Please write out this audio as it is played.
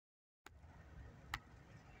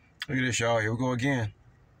Look at this, y'all. Here we go again.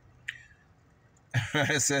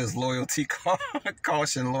 It says loyalty,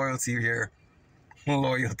 caution, loyalty here.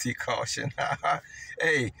 Loyalty, caution.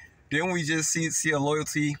 Hey, didn't we just see a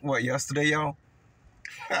loyalty, what, yesterday, y'all?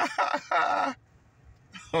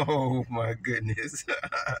 Oh, my goodness.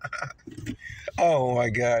 Oh, my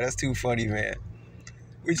God. That's too funny, man.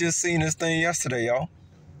 We just seen this thing yesterday, y'all.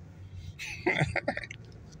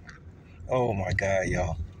 Oh, my God,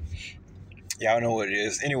 y'all. Y'all know what it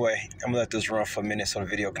is. Anyway, I'm going to let this run for a minute so the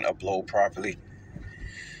video can upload properly.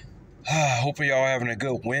 Hoping y'all having a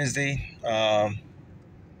good Wednesday.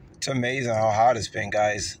 It's amazing how hot it's been,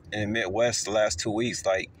 guys, in the Midwest the last 2 weeks.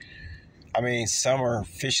 Like, I mean, summer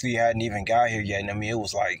officially hadn't even got here yet. And I mean, it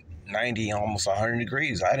was like 90, almost 100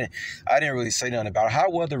 degrees. I didn't really say nothing about it.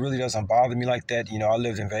 Hot weather really doesn't bother me like that. You know, I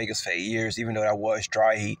lived in Vegas for 8 years, even though that was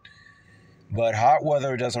dry heat. But hot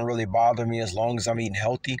weather doesn't really bother me as long as I'm eating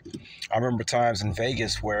healthy. I remember times in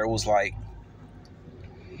Vegas where it was like,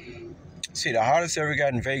 see, the hottest I ever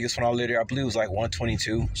got in Vegas when I lived there, I believe it was like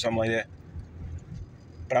 122, something like that.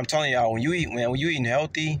 But I'm telling y'all, when you eat, man, when you eating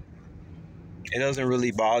healthy, it doesn't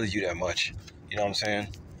really bother you that much. You know what I'm saying?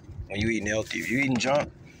 When you eating healthy, if you eating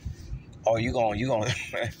junk, oh, you gonna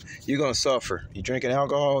suffer. You drinking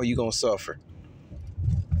alcohol, you gonna suffer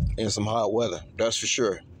in some hot weather. That's for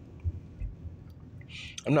sure.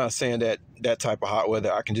 I'm not saying that type of hot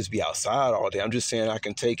weather I can just be outside all day. I'm just saying I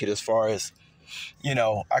can take it as far as, you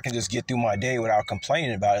know, I can just get through my day without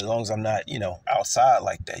complaining about it as long as I'm not, you know, outside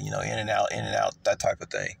like that, you know, in and out, that type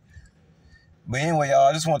of thing. But anyway, y'all,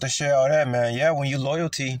 I just want to share all that, man. Yeah, when you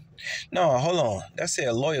loyalty. No, hold on. That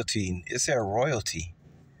said loyalty. It said royalty.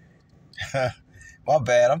 My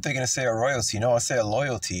bad. I'm thinking it said royalty. No, it said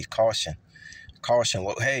loyalty. Caution. Caution.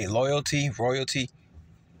 Hey, loyalty, royalty.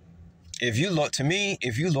 If you look to me,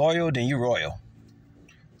 if you loyal, then you royal.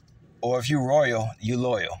 Or if you royal, you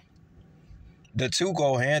loyal. The two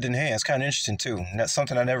go hand in hand. It's kind of interesting too. And that's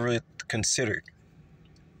something I never really considered.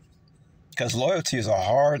 Because loyalty is a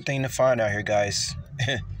hard thing to find out here, guys.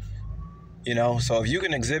 You know, so if you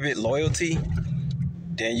can exhibit loyalty,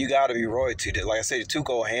 then you got to be royalty. Like I said, the two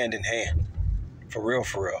go hand in hand. For real,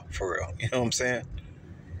 for real, for real. You know what I'm saying?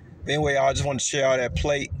 But anyway, I just want to share all that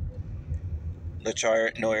plate. Let y'all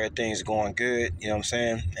know everything's going good. You know what I'm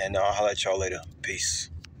saying? And I'll holler at y'all later. Peace.